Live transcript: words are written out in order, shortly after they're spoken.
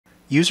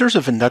Users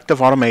of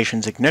Inductive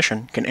Automation's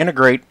Ignition can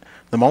integrate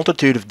the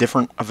multitude of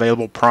different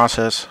available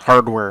process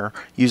hardware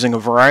using a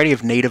variety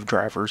of native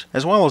drivers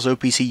as well as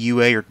OPC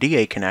UA or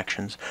DA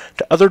connections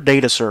to other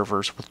data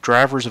servers with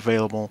drivers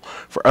available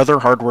for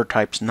other hardware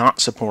types not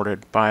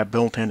supported by a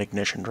built-in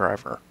Ignition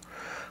driver.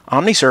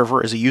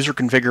 OmniServer is a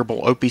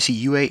user-configurable OPC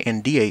UA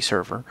and DA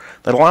server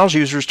that allows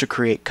users to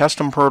create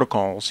custom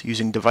protocols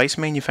using device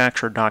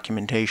manufacturer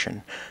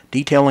documentation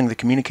detailing the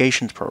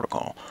communications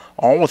protocol,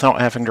 all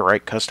without having to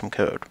write custom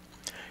code.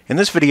 In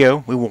this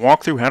video, we will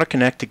walk through how to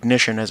connect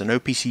Ignition as an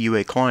OPC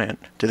UA client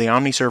to the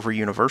OmniServer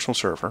Universal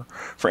Server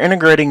for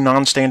integrating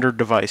non-standard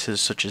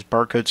devices such as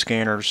barcode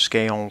scanners,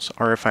 scales,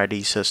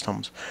 RFID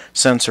systems,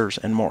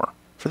 sensors, and more.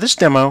 For this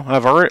demo, I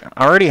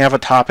already have a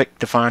topic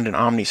defined in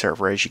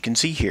OmniServer, as you can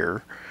see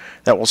here,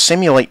 that will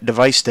simulate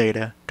device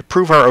data to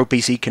prove our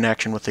OPC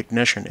connection with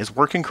Ignition is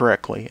working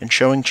correctly and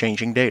showing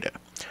changing data.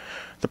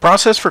 The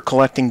process for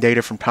collecting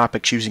data from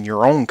topics using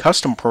your own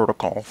custom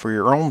protocol for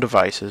your own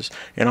devices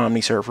in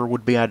OmniServer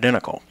would be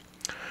identical.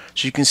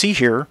 So you can see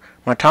here,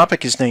 my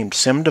topic is named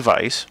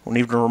SimDevice. We'll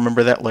need to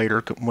remember that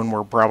later when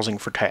we're browsing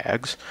for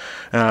tags.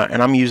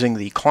 And I'm using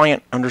the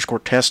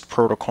client_test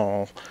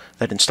protocol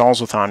that installs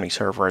with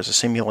OmniServer as a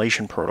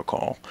simulation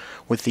protocol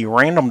with the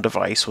random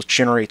device, which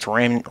generates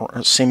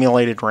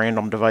simulated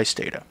random device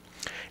data.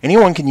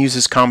 Anyone can use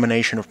this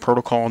combination of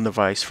protocol and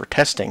device for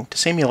testing to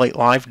simulate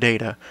live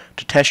data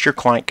to test your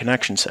client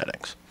connection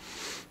settings.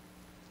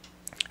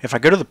 If I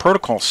go to the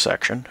protocols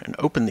section and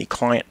open the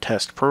client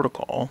test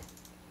protocol,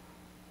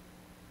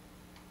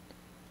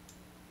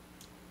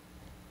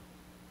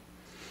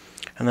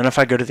 and then if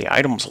I go to the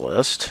items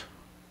list,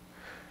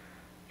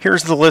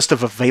 here's the list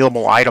of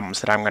available items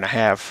that I'm going to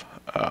have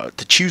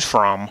to choose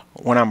from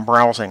when I'm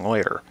browsing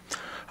later.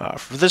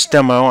 For this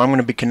demo, I'm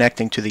going to be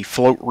connecting to the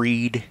float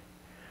read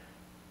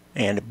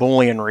and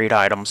Boolean read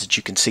items that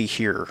you can see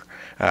here.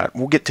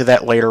 We'll get to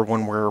that later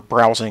when we're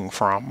browsing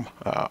from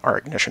our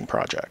Ignition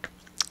project.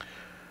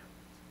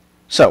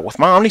 So with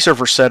my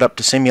OmniServer set up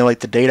to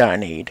simulate the data I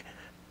need,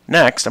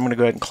 next I'm going to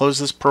go ahead and close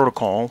this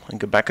protocol and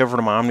go back over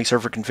to my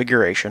OmniServer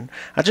configuration.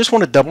 I just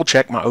want to double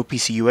check my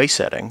OPC UA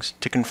settings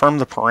to confirm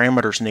the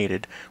parameters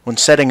needed when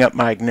setting up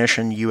my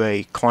Ignition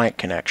UA client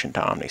connection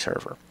to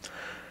OmniServer.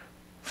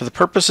 For the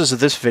purposes of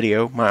this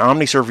video, my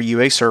OmniServer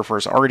UA server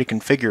is already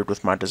configured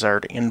with my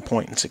desired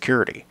endpoint and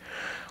security.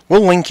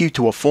 We'll link you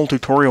to a full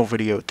tutorial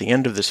video at the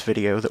end of this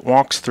video that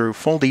walks through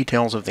full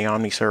details of the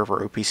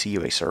OmniServer OPC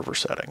UA server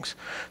settings.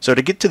 So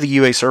to get to the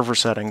UA server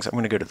settings, I'm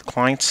going to go to the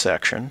Clients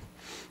section,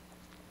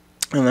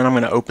 and then I'm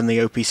going to open the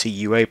OPC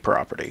UA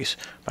properties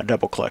by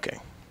double-clicking.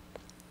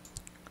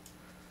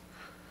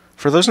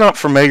 For those not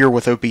familiar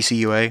with OPC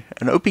UA,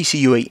 an OPC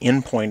UA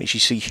endpoint, as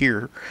you see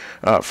here,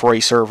 for a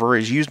server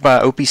is used by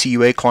OPC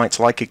UA clients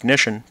like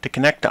Ignition to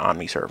connect to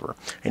OmniServer,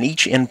 and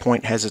each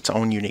endpoint has its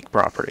own unique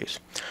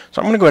properties.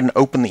 So I'm going to go ahead and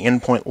open the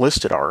endpoint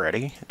listed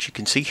already, as you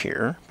can see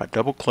here, by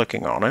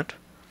double-clicking on it.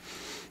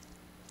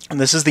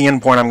 And this is the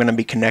endpoint I'm going to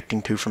be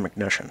connecting to from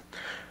Ignition.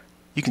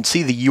 You can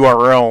see the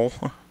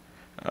URL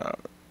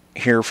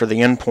here for the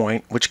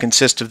endpoint, which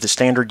consists of the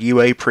standard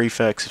UA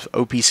prefix of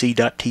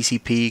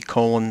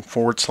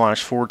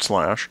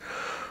opc.tcp://,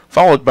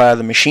 followed by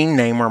the machine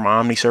name where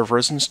my OmniServer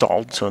is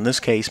installed. So in this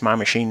case, my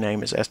machine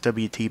name is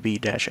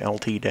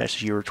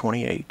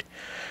swtb-lt-028,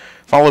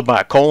 followed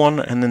by a colon,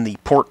 and then the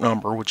port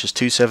number, which is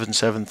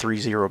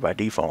 27730 by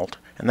default,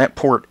 and that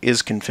port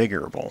is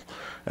configurable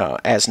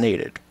as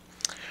needed.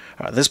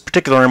 This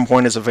particular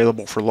endpoint is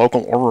available for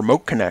local or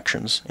remote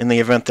connections in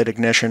the event that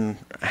Ignition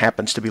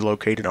happens to be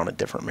located on a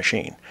different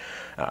machine.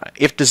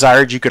 If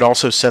desired, you could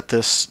also set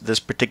this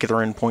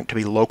particular endpoint to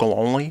be local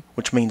only,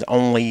 which means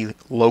only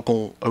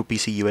local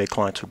OPC UA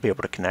clients would be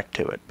able to connect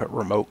to it, but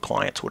remote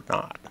clients would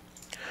not.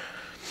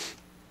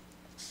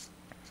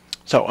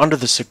 So under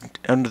the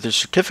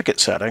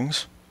certificate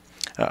settings,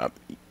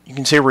 you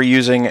can see we're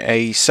using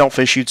a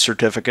self-issued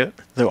certificate,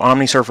 though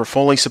OmniServer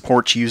fully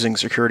supports using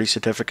security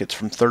certificates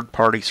from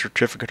third-party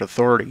certificate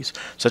authorities,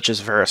 such as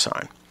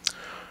VeriSign.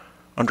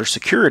 Under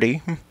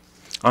security,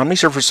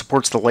 OmniServer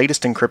supports the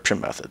latest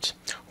encryption methods.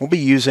 We'll be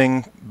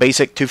using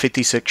basic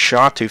 256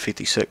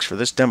 SHA-256 for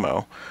this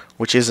demo,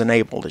 which is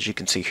enabled, as you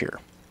can see here.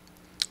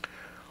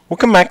 We'll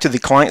come back to the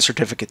client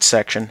certificates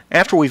section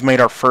after we've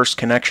made our first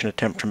connection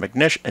attempt from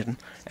Ignition,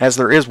 as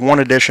there is one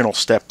additional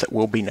step that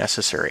will be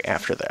necessary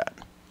after that.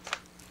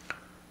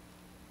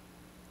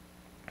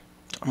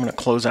 I'm going to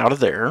close out of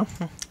there.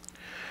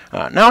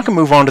 Now I can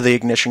move on to the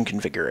Ignition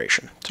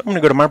configuration. So I'm going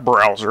to go to my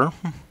browser,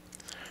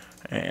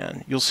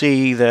 and you'll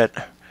see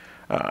that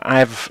I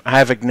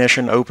have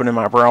Ignition open in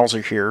my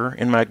browser here.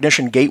 In my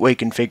Ignition gateway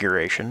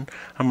configuration,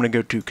 I'm going to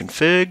go to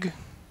Config,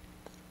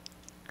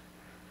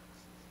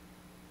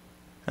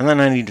 and then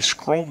I need to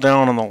scroll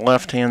down on the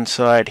left-hand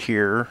side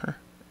here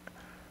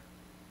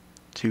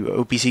to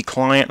OPC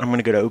Client. I'm going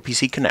to go to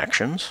OPC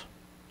Connections.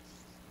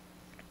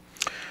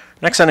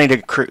 Next, I need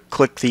to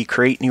click the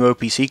Create New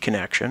OPC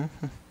Connection.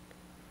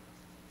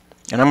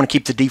 And I'm going to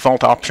keep the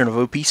default option of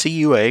OPC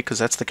UA because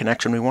that's the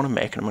connection we want to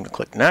make. And I'm going to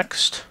click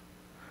Next.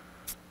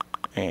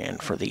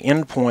 And for the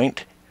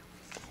endpoint,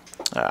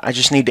 I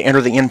just need to enter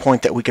the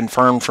endpoint that we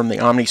confirmed from the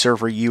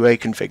OmniServer UA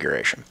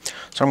configuration.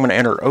 So I'm going to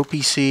enter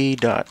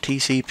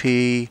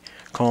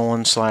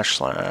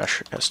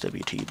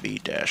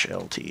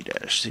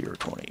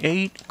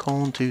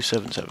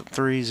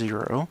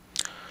opc.tcp://swt-lt-028:27730.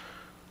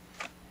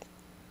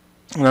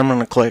 And I'm going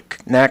to click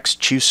Next,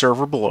 choose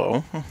server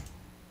below.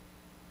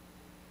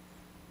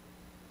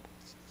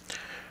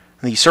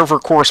 The server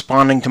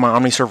corresponding to my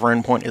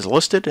OmniServer endpoint is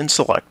listed and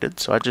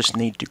selected, so I just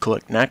need to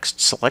click Next,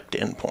 select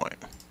endpoint.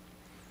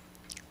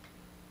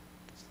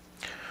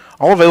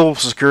 All available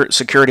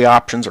security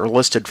options are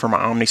listed for my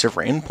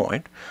OmniServer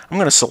endpoint. I'm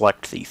going to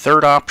select the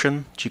third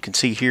option, which you can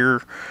see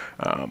here,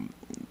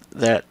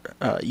 that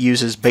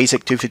uses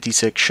basic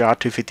 256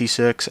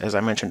 SHA-256, as I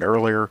mentioned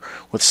earlier,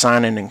 with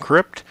sign and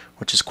encrypt,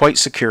 which is quite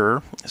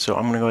secure. So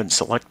I'm going to go ahead and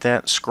select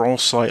that, scroll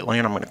slightly,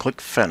 and I'm going to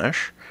click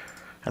Finish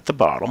at the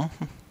bottom.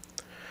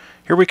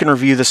 Here we can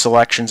review the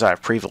selections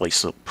I've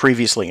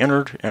previously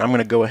entered, and I'm going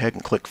to go ahead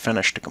and click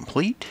Finish to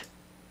complete.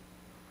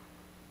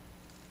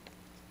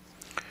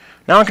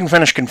 Now I can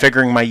finish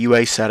configuring my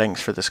UA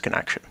settings for this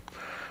connection.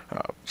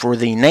 For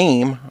the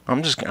name,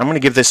 I'm going to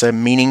give this a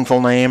meaningful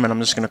name, and I'm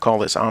just going to call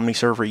this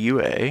OmniServer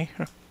UA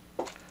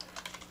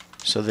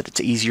so that it's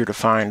easier to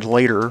find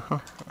later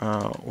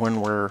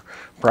when we're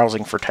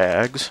browsing for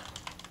tags.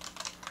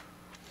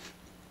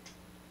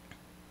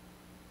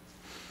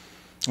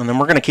 And then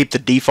we're going to keep the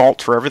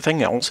default for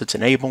everything else. It's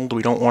enabled.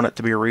 We don't want it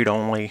to be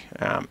read-only.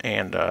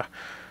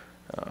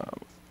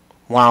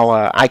 While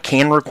I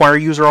can require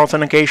user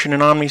authentication in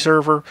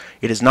OmniServer,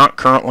 it is not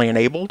currently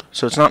enabled,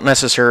 so it's not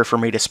necessary for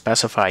me to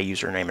specify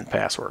username and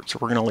password. So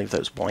we're going to leave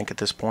those blank at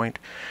this point,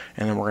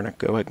 and then we're going to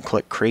go ahead and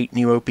click Create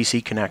New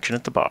OPC Connection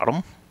at the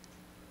bottom.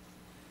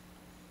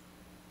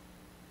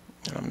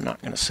 And I'm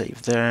not going to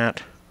save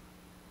that.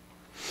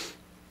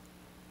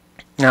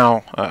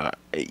 Now,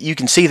 you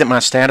can see that my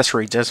status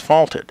reads as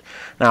faulted.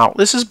 Now,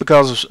 this is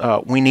because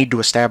we need to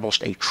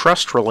establish a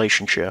trust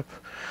relationship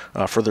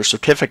for the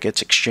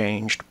certificates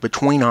exchanged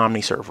between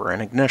OmniServer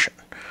and Ignition.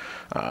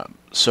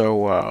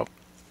 So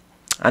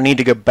I need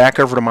to go back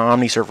over to my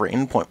OmniServer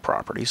endpoint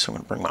properties. So I'm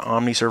going to bring my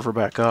OmniServer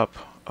back up,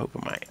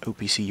 open my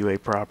OPC UA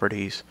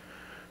properties,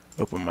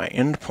 open my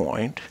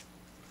endpoint,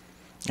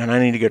 and I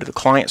need to go to the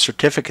Client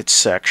Certificates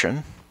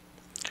section.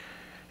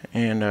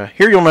 And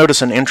here you'll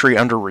notice an entry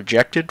under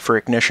Rejected for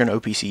Ignition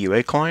OPC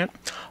UA Client.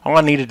 All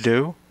I need to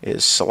do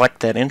is select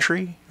that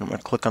entry. I'm going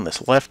to click on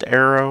this left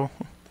arrow,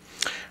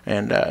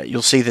 and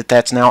you'll see that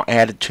that's now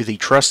added to the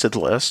trusted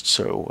list.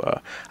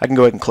 So I can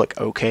go ahead and click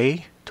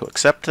OK to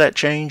accept that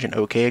change, and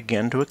OK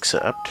again to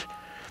accept.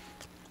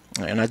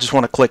 And I just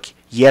want to click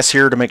Yes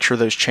here to make sure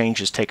those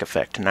changes take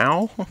effect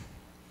now.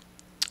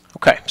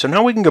 Okay, so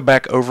now we can go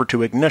back over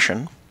to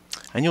Ignition,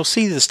 and you'll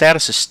see the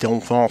status is still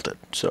faulted.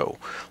 So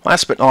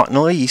last but not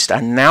least,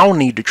 I now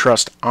need to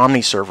trust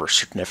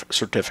OmniServer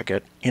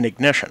certificate in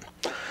Ignition.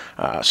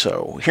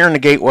 So here in the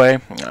gateway,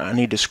 I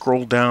need to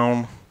scroll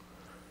down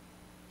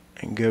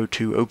and go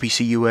to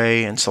OPC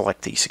UA and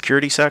select the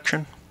security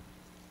section.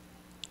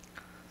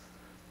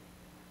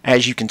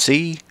 As you can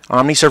see,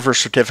 OmniServer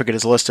certificate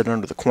is listed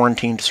under the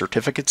quarantined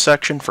certificates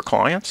section for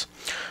clients.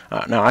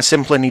 Now I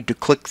simply need to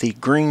click the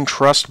green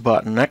trust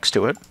button next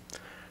to it,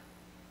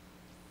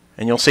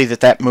 and you'll see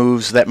that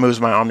moves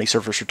my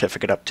OmniServer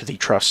certificate up to the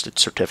trusted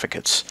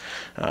certificates.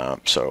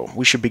 So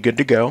we should be good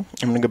to go.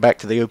 I'm going to go back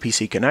to the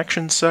OPC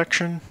connections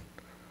section.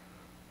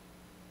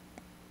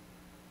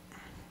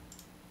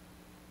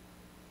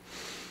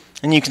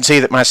 And you can see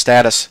that my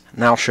status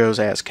now shows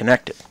as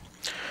connected.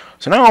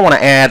 So now I want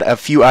to add a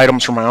few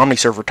items from my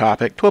OmniServer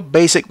topic to a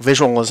basic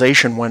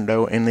visualization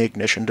window in the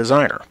Ignition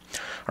Designer.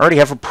 I already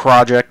have a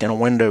project and a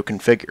window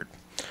configured.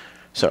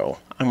 So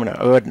I'm going to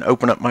go ahead and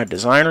open up my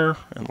Designer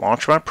and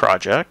launch my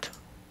project.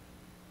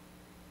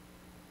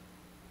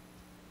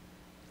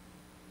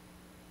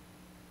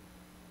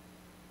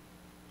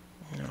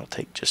 It'll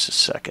take just a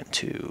second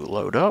to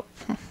load up.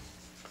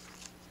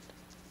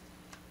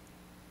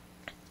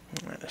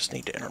 I just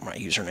need to enter my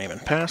username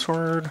and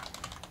password.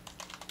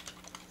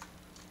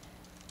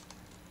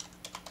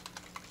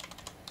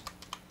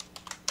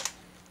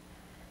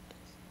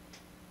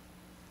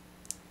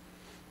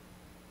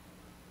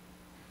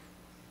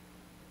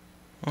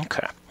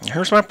 Okay,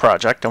 here's my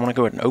project. I want to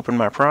go ahead and open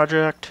my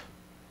project.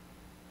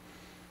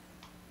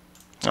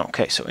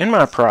 Okay, so in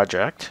my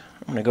project,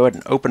 I'm going to go ahead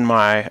and open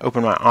my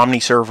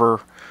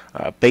OmniServer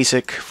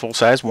basic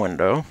full-size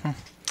window.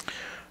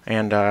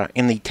 And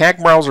in the tag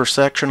browser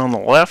section on the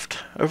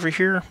left over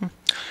here,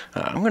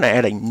 I'm going to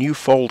add a new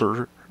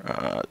folder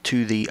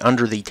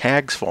under the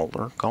tags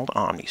folder called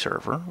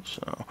OmniServer.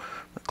 So I'm going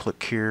to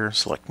click here,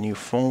 select new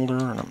folder,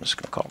 and I'm just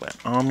going to call that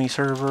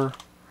OmniServer.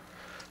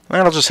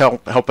 That'll just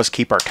help us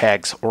keep our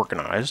tags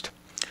organized.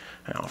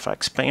 Now if I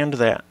expand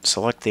that,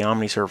 select the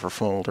OmniServer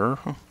folder,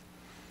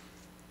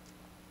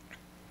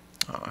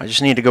 I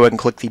just need to go ahead and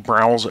click the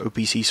Browse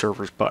OPC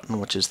Servers button,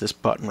 which is this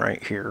button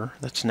right here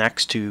that's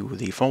next to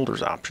the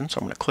Folders option. So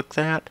I'm going to click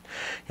that.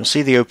 You'll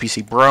see the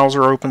OPC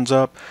browser opens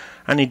up.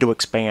 I need to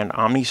expand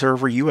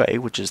OmniServer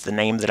UA, which is the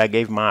name that I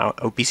gave my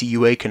OPC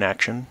UA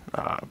connection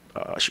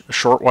a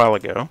short while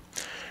ago.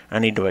 I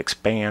need to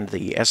expand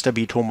the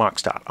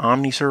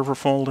swtoolbox.omniserver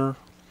folder.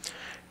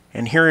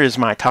 And here is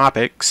my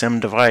topic, SIM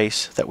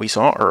device, that we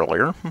saw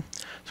earlier.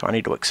 So I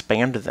need to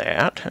expand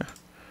that.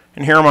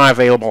 And here are my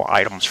available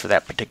items for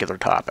that particular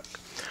topic.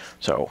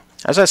 So,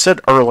 as I said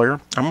earlier,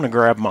 I'm going to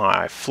grab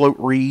my float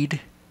read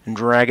and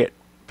drag it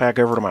back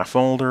over to my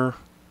folder.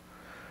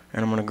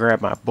 And I'm going to grab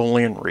my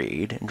Boolean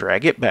read and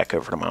drag it back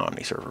over to my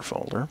OmniServer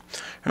folder.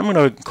 And I'm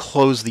going to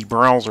close the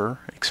browser,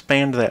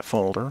 expand that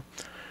folder,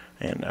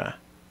 and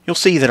you'll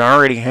see that I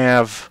already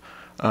have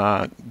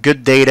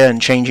good data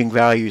and changing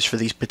values for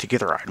these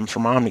particular items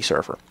from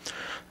OmniServer.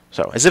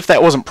 So, as if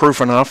that wasn't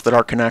proof enough that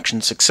our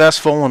connection's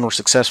successful and we're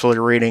successfully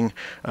reading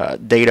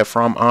data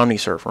from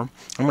OmniServer,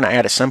 I'm going to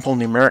add a simple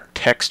numeric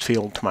text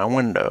field to my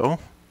window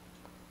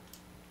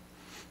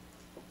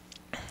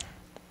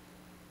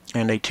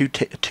and a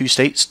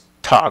two-state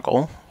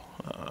toggle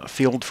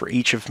field for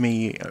each of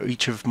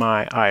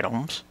my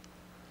items.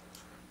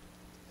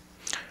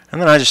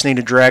 And then I just need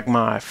to drag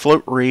my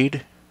float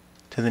read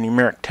to the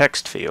numeric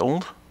text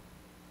field.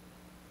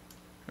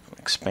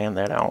 Expand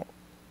that out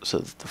so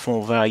that the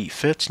full value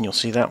fits, and you'll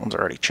see that one's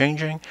already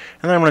changing.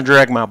 And then I'm going to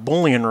drag my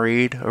Boolean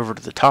read over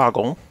to the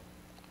toggle.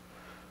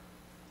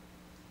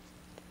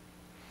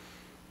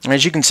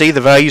 As you can see, the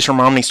values from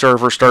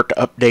OmniServer start to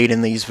update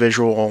in these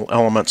visual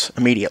elements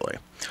immediately.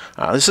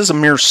 This is a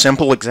mere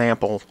simple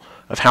example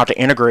of how to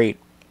integrate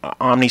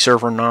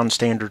OmniServer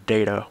non-standard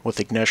data with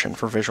Ignition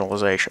for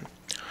visualization.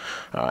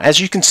 As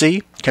you can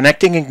see,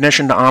 connecting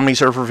Ignition to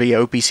OmniServer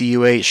via OPC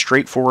UA is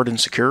straightforward and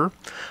secure.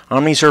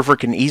 OmniServer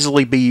can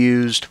easily be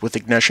used with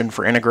Ignition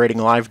for integrating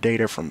live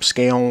data from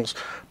scales,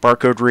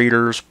 barcode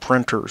readers,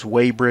 printers,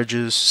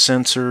 weighbridges,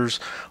 sensors,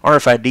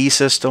 RFID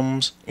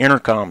systems,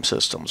 intercom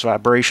systems,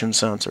 vibration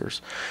sensors,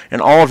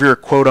 and all of your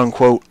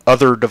quote-unquote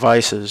other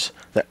devices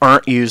that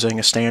aren't using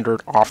a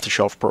standard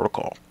off-the-shelf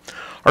protocol.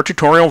 Our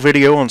tutorial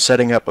video on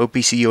setting up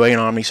OPC UA and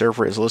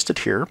OmniServer is listed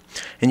here,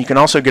 and you can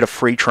also get a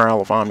free trial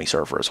of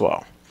OmniServer as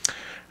well.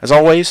 As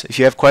always, if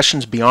you have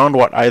questions beyond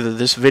what either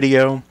this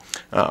video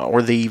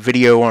or the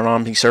video on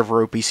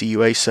OmniServer OPC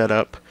UA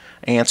setup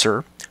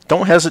answer,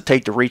 don't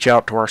hesitate to reach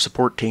out to our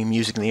support team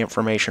using the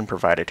information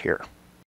provided here.